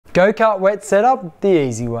Go-kart wet setup the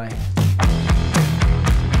easy way.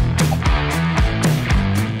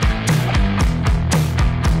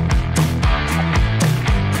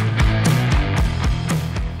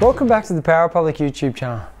 Welcome back to the Power Republic YouTube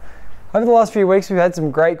channel. Over the last few weeks we've had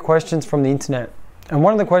some great questions from the internet, and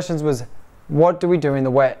one of the questions was, what do we do in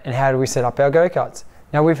the wet and how do we set up our go-karts?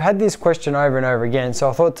 Now we've had this question over and over again, so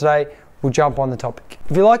I thought today we'll jump on the topic.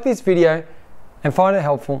 If you like this video and find it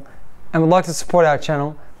helpful and would like to support our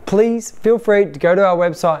channel, please feel free to go to our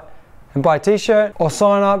website and buy a t-shirt or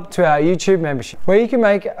sign up to our YouTube membership, where you can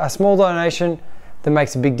make a small donation that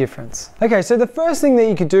makes a big difference. Okay, so the first thing that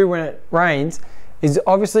you could do when it rains is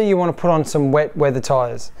obviously you want to put on some wet weather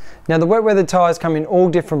tires. Now the wet weather tires come in all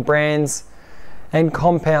different brands and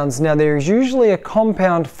compounds. Now there is usually a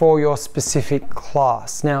compound for your specific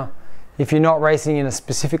class. Now if you're not racing in a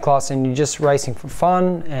specific class and you're just racing for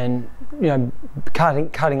fun and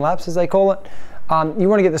cutting laps as they call it, you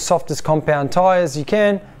want to get the softest compound tires you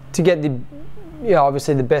can to get the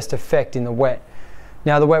obviously the best effect in the wet.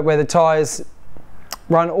 Now the wet weather tires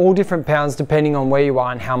run all different pounds depending on where you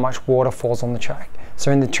are and how much water falls on the track.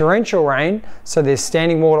 So in the torrential rain, so there's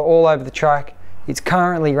standing water all over the track, it's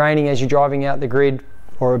currently raining as you're driving out the grid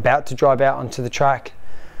or about to drive out onto the track.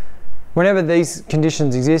 Whenever these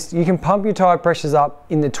conditions exist, you can pump your tire pressures up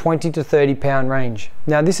in the 20 to 30 pound range.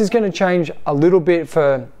 Now this is going to change a little bit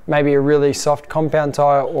for maybe a really soft compound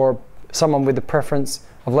tire or someone with a preference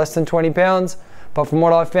of less than 20 pounds. But from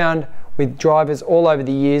what I've found with drivers all over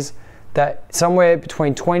the years, that somewhere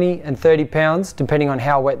between 20 and 30 pounds, depending on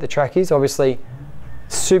how wet the track is. Obviously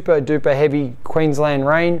super duper heavy Queensland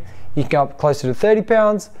rain, you can go up closer to 30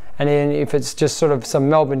 pounds. And then if it's just sort of some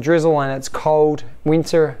Melbourne drizzle and it's cold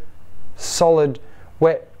winter, solid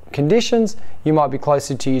wet conditions, you might be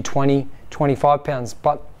closer to your 20, 25 pounds.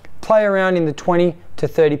 But play around in the 20 to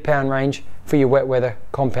 30 pound range for your wet weather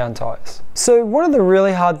compound tires. So one of the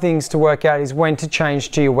really hard things to work out is when to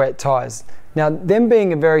change to your wet tires. Now them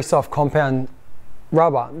being a very soft compound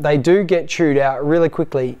rubber, they do get chewed out really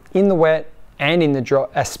quickly in the wet and in the dry,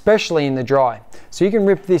 especially in the dry. So you can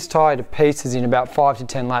rip this tire to pieces in about 5 to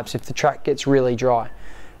 10 laps if the track gets really dry.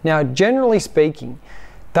 Now generally speaking,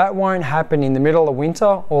 that won't happen in the middle of winter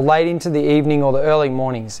or late into the evening or the early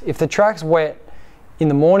mornings. If the track's wet in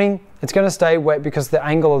the morning, it's going to stay wet because the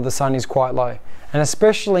angle of the sun is quite low. And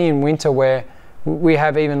especially in winter where we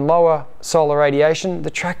have even lower solar radiation, the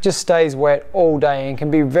track just stays wet all day and can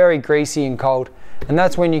be very greasy and cold. And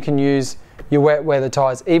that's when you can use your wet weather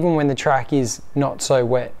tires, even when the track is not so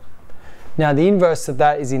wet. Now the inverse of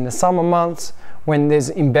that is in the summer months, when there's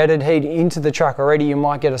embedded heat into the track already, you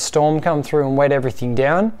might get a storm come through and wet everything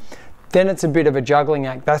down. Then it's a bit of a juggling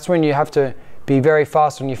act. That's when you have to be very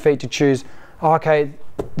fast on your feet to choose, okay,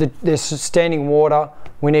 there's standing water,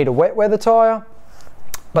 we need a wet weather tire.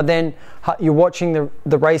 But then you're watching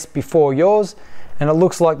the race before yours, and it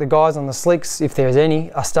looks like the guys on the slicks, if there's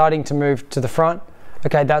any, are starting to move to the front.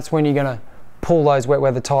 Okay, that's when you're going to pull those wet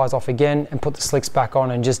weather tires off again and put the slicks back on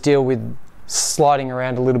and just deal with sliding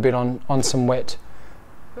around a little bit on some wet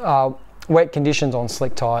conditions on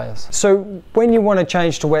slick tires. So when you want to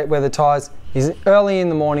change to wet weather tires is early in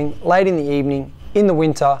the morning, late in the evening, in the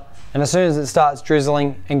winter, and as soon as it starts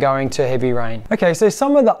drizzling and going to heavy rain. Okay, so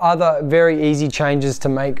some of the other very easy changes to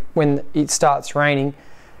make when it starts raining.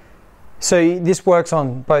 So this works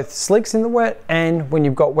on both slicks in the wet and when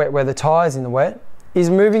you've got wet weather tires in the wet, is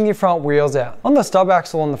moving your front wheels out. On the stub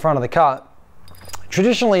axle on the front of the cart,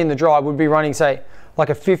 traditionally in the dry would be running, say, like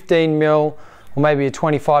a 15 mil or maybe a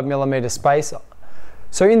 25 millimeter spacer.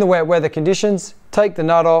 So in the wet weather conditions, take the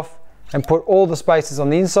nut off and put all the spacers on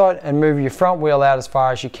the inside and move your front wheel out as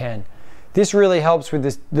far as you can. This really helps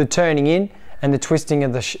with the turning in and the twisting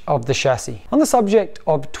of the chassis. On the subject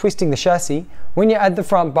of twisting the chassis, when you add the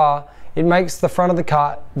front bar, it makes the front of the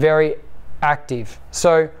cart very active.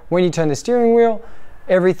 So when you turn the steering wheel,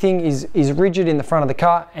 everything is rigid in the front of the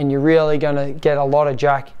cart, and you're really going to get a lot of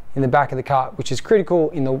jack in the back of the cart, which is critical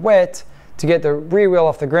in the wet to get the rear wheel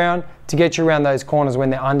off the ground, to get you around those corners when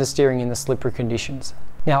they're understeering in the slippery conditions.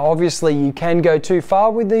 Now obviously you can go too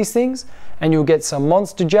far with these things and you'll get some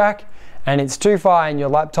monster jack, and it's too far and your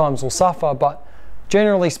lap times will suffer, but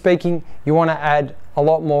generally speaking you want to add a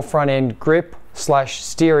lot more front end grip /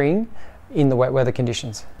 steering in the wet weather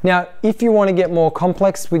conditions. Now if you want to get more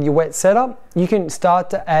complex with your wet setup, you can start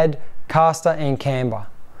to add caster and camber.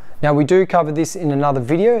 Now we do cover this in another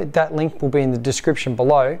video, that link will be in the description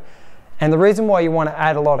below. And the reason why you want to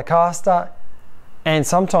add a lot of caster and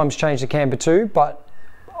sometimes change the camber too, but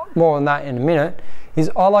more on that in a minute,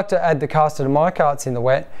 is I like to add the caster to my karts in the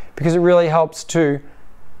wet because it really helps to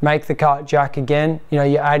make the kart jack again, you know,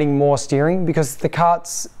 you're adding more steering because the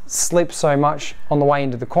karts slip so much on the way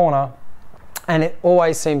into the corner, and it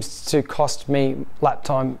always seems to cost me lap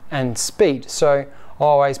time and speed. So I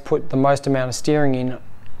always put the most amount of steering in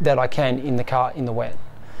that I can in the kart in the wet,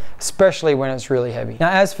 especially when it's really heavy. Now,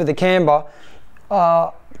 as for the camber,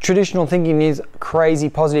 traditional thinking is crazy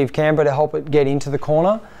positive camber to help it get into the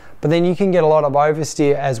corner, but then you can get a lot of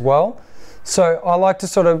oversteer as well. So I like to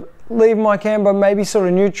sort of leave my camber maybe sort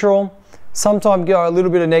of neutral, sometimes go a little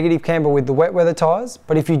bit of negative camber with the wet weather tires,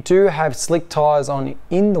 but if you do have slick tires on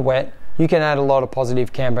in the wet, you can add a lot of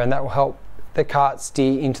positive camber, and that will help the kart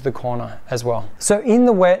steer into the corner as well. So in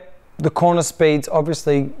the wet, the corner speeds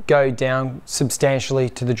obviously go down substantially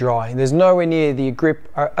to the dry. There's nowhere near the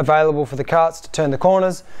grip available for the karts to turn the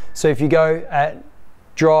corners. So if you go at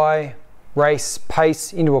dry race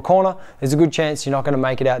pace into a corner, there's a good chance you're not going to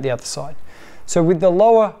make it out the other side. So with the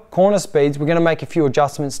lower corner speeds, we're going to make a few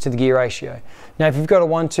adjustments to the gear ratio. Now, if you've got a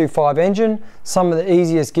 125 engine, some of the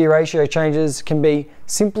easiest gear ratio changes can be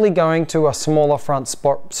simply going to a smaller front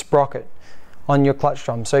sprocket on your clutch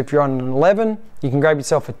drum. So if you're on an 11, you can grab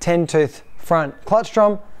yourself a 10-tooth front clutch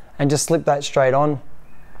drum and just slip that straight on.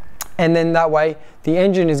 And then that way, the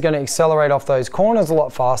engine is going to accelerate off those corners a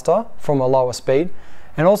lot faster from a lower speed.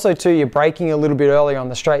 And also too, you're braking a little bit earlier on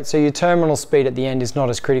the straight, so your terminal speed at the end is not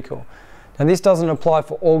as critical. Now, this doesn't apply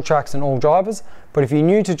for all tracks and all drivers, but if you're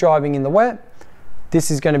new to driving in the wet, this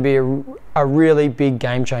is going to be a really big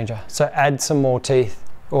game changer. So add some more teeth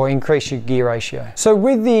or increase your gear ratio. So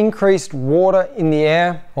with the increased water in the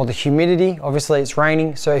air, or the humidity, obviously it's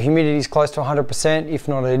raining, so humidity is close to 100%, if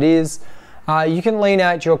not it is, you can lean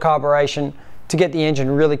out your carburation to get the engine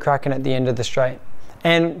really cracking at the end of the straight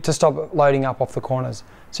and to stop it loading up off the corners.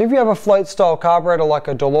 So if you have a float style carburetor like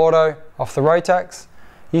a Delorto off the Rotax,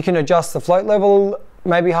 you can adjust the float level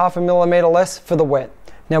maybe 0.5 millimeter less for the wet.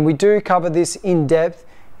 Now, we do cover this in depth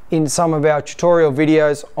in some of our tutorial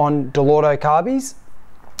videos on Delorto carbies,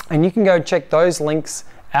 and you can go check those links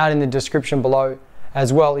out in the description below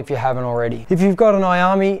as well if you haven't already. If you've got an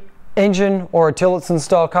IAMI engine or a Tillotson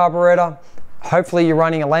style carburetor, hopefully you're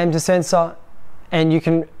running a lambda sensor, and you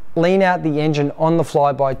can lean out the engine on the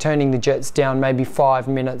fly by turning the jets down maybe 5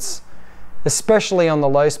 minutes, especially on the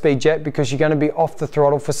low speed jet, because you're going to be off the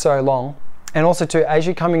throttle for so long. And also too, as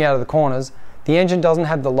you're coming out of the corners, the engine doesn't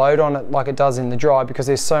have the load on it like it does in the dry because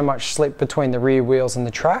there's so much slip between the rear wheels and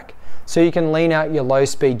the track. So you can lean out your low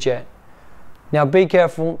speed jet. Now be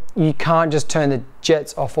careful, you can't just turn the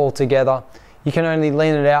jets off altogether. You can only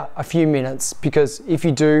lean it out a few minutes, because if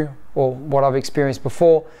you do, or what I've experienced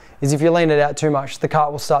before, is if you lean it out too much, the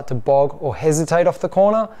kart will start to bog or hesitate off the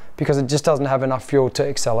corner because it just doesn't have enough fuel to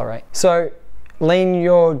accelerate. So lean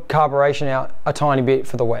your carburation out a tiny bit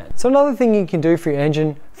for the wet. So another thing you can do for your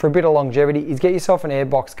engine for a bit of longevity is get yourself an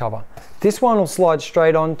airbox cover. This one will slide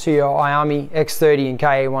straight onto your IAMI X30 and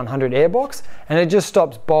KA100 airbox, and it just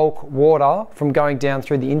stops bulk water from going down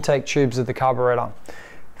through the intake tubes of the carburetor.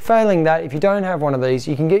 Failing that, if you don't have one of these,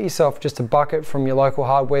 you can get yourself just a bucket from your local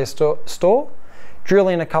hardware store, drill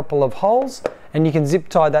in a couple of holes, and you can zip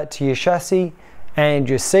tie that to your chassis and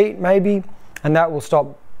your seat maybe, and that will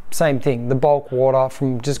stop, same thing, the bulk water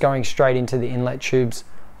from just going straight into the inlet tubes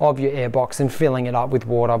of your airbox and filling it up with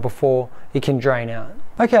water before it can drain out.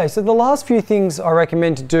 Okay, so the last few things I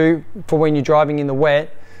recommend to do for when you're driving in the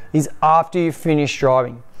wet is after you finish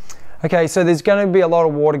driving. Okay, so there's going to be a lot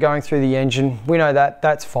of water going through the engine. We know that,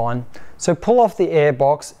 that's fine. So pull off the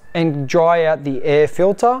airbox and dry out the air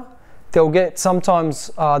filter. They'll get sometimes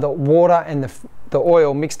the water and the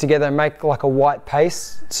oil mixed together and make like a white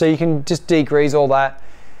paste. So you can just degrease all that.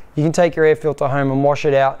 You can take your air filter home and wash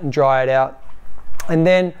it out and dry it out. And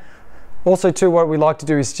then also too, what we like to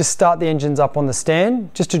do is just start the engines up on the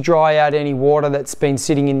stand just to dry out any water that's been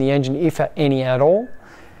sitting in the engine, if any at all.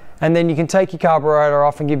 And then you can take your carburetor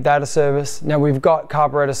off and give that a service. Now, we've got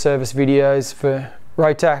carburetor service videos for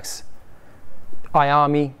Rotax,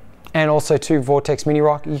 IAMI, and also too Vortex Mini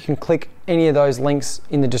Rock. You can click any of those links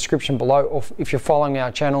in the description below, or if you're following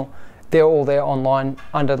our channel, they're all there online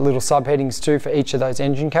under little subheadings too for each of those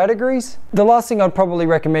engine categories. The last thing I'd probably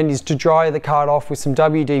recommend is to dry the kart off with some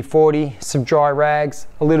WD-40, some dry rags,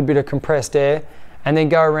 a little bit of compressed air, and then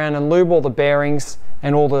go around and lube all the bearings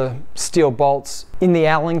and all the steel bolts. In the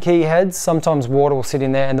Allen key heads, sometimes water will sit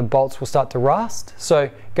in there and the bolts will start to rust. So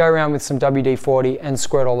go around with some WD-40 and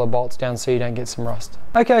squirt all the bolts down so you don't get some rust.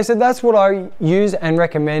 Okay, so that's what I use and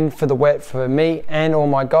recommend for the wet for me and all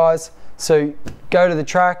my guys. So go to the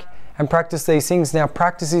track and practice these things. Now,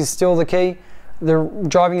 practice is still the key. The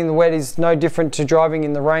driving in the wet is no different to driving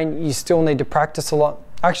in the rain. You still need to practice a lot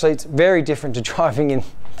Actually, it's very different to driving in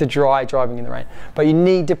the driving in the rain. But you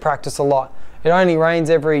need to practice a lot. It only rains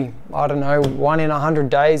every, I don't know, 1 in 100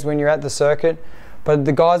 days when you're at the circuit. But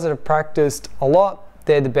the guys that have practiced a lot,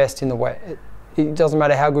 they're the best in the wet. It doesn't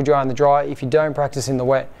matter how good you are in the dry. If you don't practice in the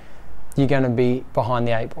wet, you're going to be behind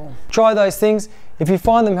the 8 ball. Try those things. If you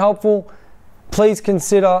find them helpful, please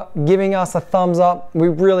consider giving us a thumbs up. We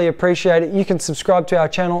really appreciate it. You can subscribe to our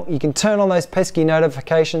channel. You can turn on those pesky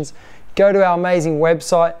notifications. Go to our amazing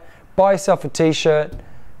website. Buy yourself a t-shirt.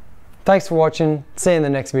 Thanks for watching. See you in the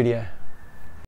next video.